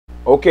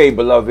Okay,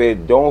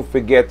 beloved, don't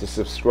forget to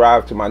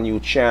subscribe to my new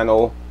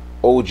channel,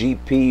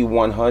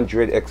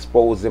 OGP100,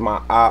 exposing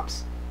my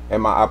ops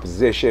and my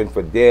opposition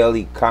for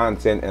daily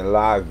content and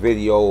live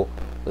video.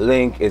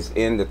 Link is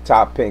in the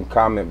top pinned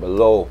comment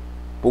below.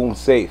 Boom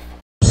safe.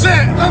 Shit,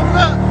 look,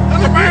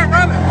 the man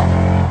running.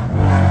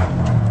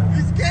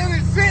 He's scared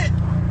as shit.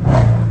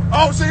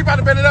 Oh shit, he about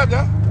to bend it up,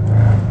 though.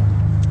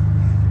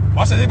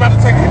 Watch it, he about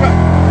to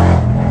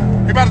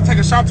take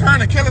a sharp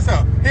turn and kill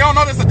himself. He don't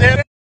know this is a dead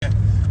end.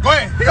 Go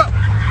ahead, he go.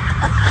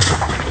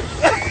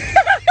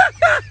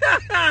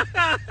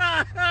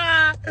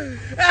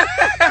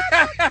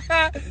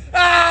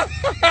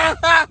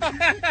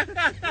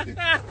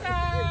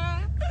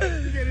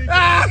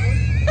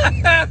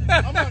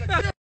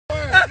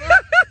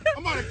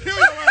 I'm gonna kill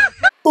your ass.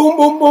 Boom,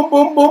 boom, boom,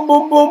 boom, boom,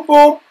 boom, boom,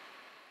 boom.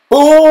 Boom!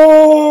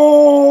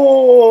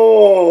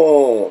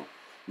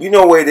 You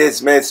know what it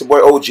is, man. It's the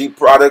boy OG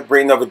Product,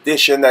 bring another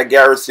edition that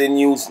Garrison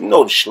used. You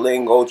know the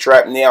schlingo,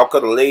 trap now,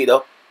 cut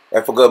later.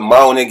 And for good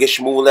morning, get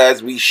schmool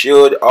as we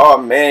should. Oh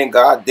man,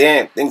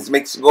 goddamn, things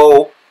makes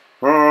go.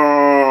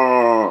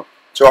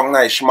 Talking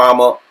nice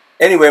schmama.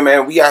 Anyway,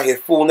 man, we out here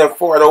fooling up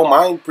for it. Oh,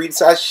 mind,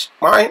 precise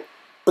mind.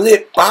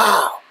 Blip,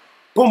 bow.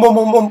 Boom, boom,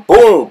 boom, boom,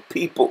 boom.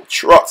 People,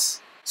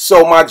 trust.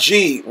 So, my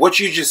G,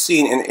 what you just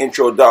seen in the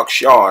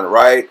introduction,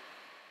 right,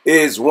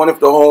 is one of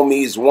the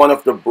homies, one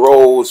of the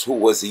bros who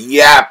was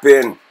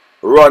yapping,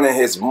 running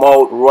his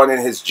mouth, running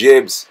his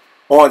jibs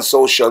on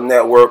social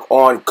network,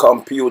 on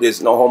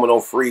computers, no homo, no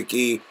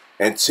freaky,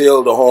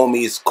 until the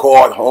homies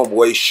caught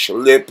homeboy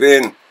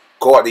slipping,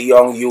 caught the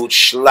young youth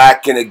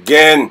slacking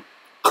again,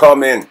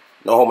 coming,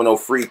 no homo, no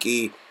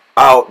freaky,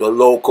 out the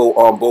local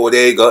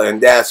bodega,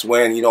 and that's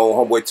when, you know,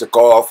 homeboy took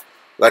off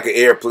like an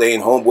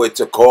airplane, homeboy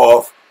took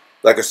off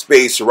like a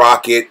space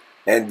rocket,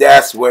 and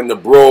that's when the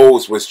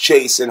bros was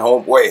chasing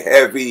homeboy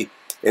heavy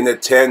in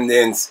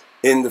attendance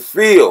in the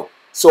field.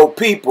 So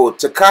people,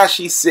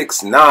 Tekashi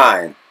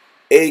 6IX9INE,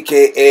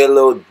 aka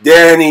Lil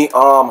Danny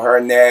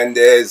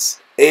Hernandez,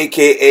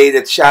 aka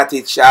the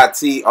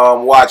Chatty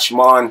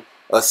Watchman,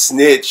 a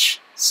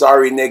snitch.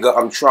 Sorry nigga,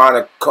 I'm trying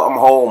to come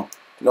home.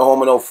 No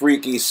homo, no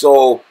freaky.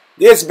 So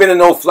there's been a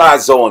no-fly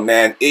zone,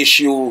 man,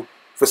 issue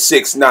for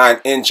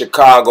 6IX9INE in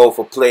Chicago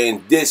for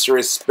playing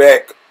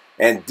disrespect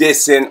and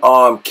dissing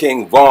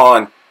King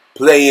Von,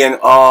 playing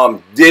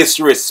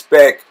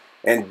disrespect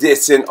and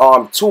dissing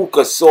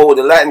Tooka. So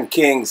the Latin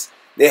Kings,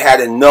 they had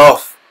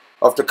enough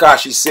of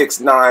Tekashi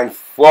 6IX9INE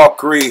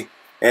fuckery,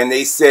 and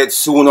they said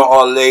sooner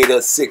or later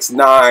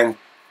 6IX9INE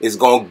is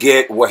gonna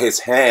get what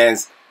his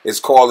hands is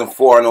calling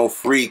for. No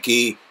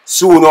freaky.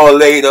 Sooner or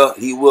later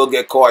he will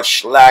get caught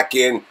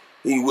slacking.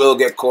 He will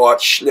get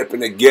caught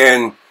slipping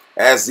again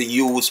as the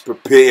youths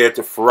prepare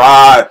to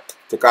fry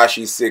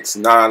Tekashi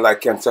 6IX9INE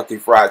like Kentucky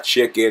Fried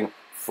Chicken.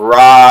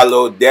 Fry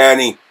Lil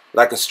Danny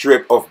like a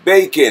strip of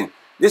bacon.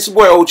 This is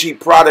boy OG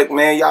Product,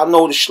 man. Y'all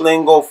know the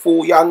schlingo,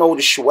 fool. Y'all know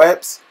the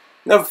Schweppes.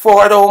 Never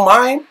for it, oh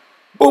mine.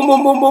 Boom,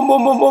 boom, boom, boom,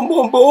 boom, boom, boom,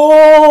 boom,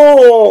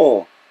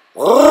 boom.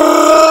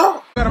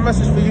 I got a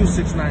message for you,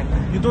 6IX9INE.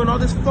 You're doing all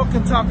this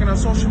fucking talking on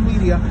social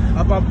media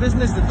about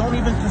business that don't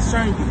even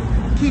concern you.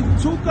 Keep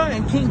Tooka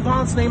and King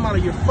Von's name out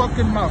of your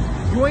fucking mouth.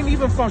 You ain't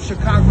even from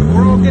Chicago.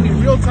 We're all getting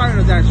real tired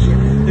of that shit.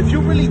 If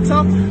you're really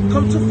tough,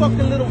 come to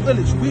fucking Little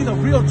Village. We the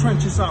real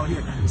trenches out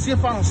here. See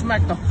if I don't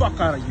smack the fuck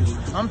out of you.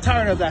 I'm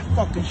tired of that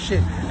fucking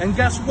shit. And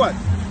guess what?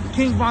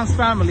 King Von's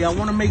family, I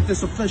want to make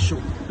this official.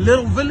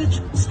 Little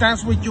Village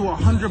stands with you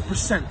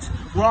 100%.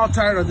 We're all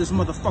tired of this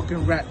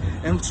motherfucking rat.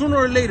 And sooner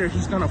or later,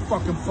 he's gonna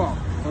fucking fall.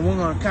 And we're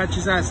gonna catch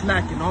his ass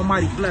lacking.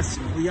 Almighty bless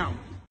you. We out.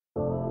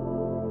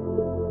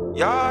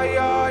 Yeah.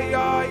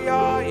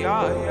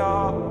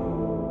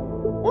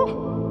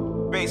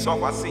 Woo. Face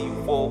off, I see you,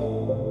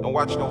 fool. Don't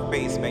watch no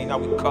face, man. Now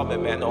we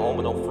coming, man. No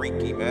homo, no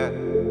freaky, man.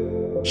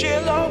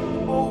 Chill out,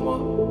 boomer.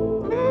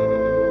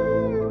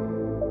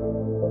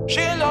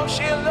 Chill out.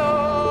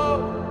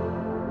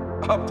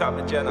 Up top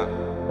of Jenna.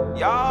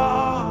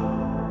 Yeah.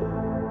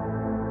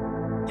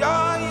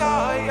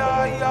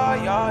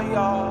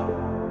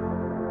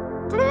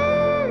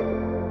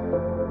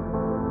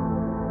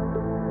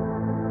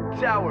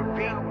 Tower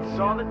beats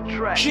on the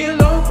track.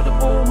 Chill over the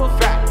boomer,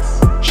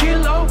 facts.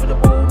 Chill over the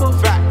boomer,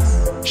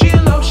 facts.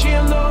 Chill over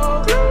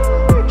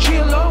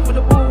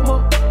the boomer.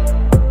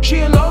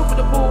 Chill over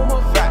the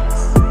boomer,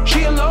 facts.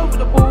 Chill over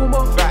the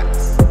boomer,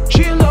 facts.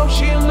 Chill over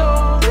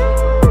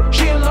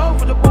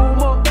the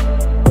boomer.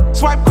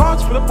 Swipe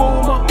cards for the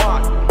boomer,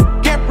 man.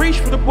 Get breach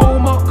for the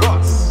boomer,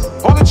 guts.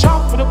 All the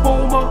chop for the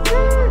boomer.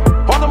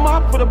 All the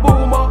mop for the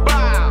boomer.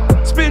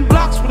 Spin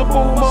blocks for the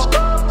boomer.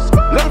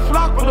 Let it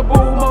flock for the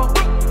boomer.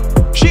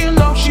 Chill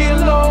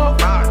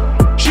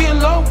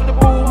over the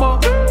boomer.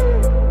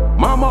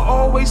 Mama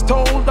always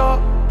told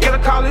her, get a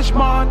college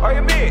man. Oh,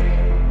 you mean?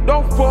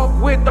 Don't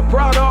fuck with the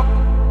product,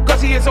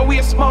 cause he is a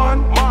waste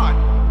man.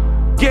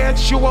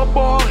 Get you a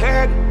bald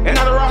head and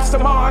not a rasta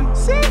man.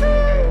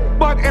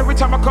 But every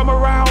time I come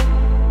around,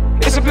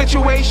 it's a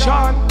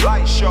flituation.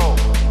 Light show.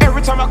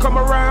 Every time I come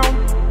around,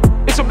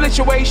 it's a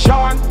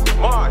flituation.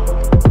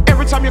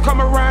 Every time you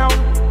come around,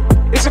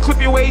 It's a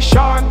clip you way,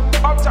 Sean.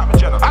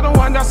 I don't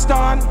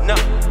understand. No.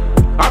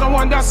 I don't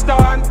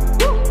understand.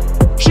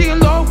 She in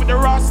love with the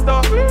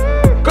Rasta,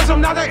 cause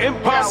I'm not an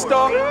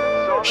imposter.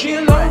 She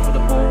in love with the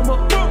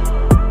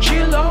boomer. She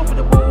in love with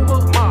the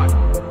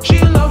boomer. She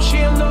in love, she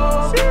in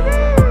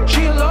love.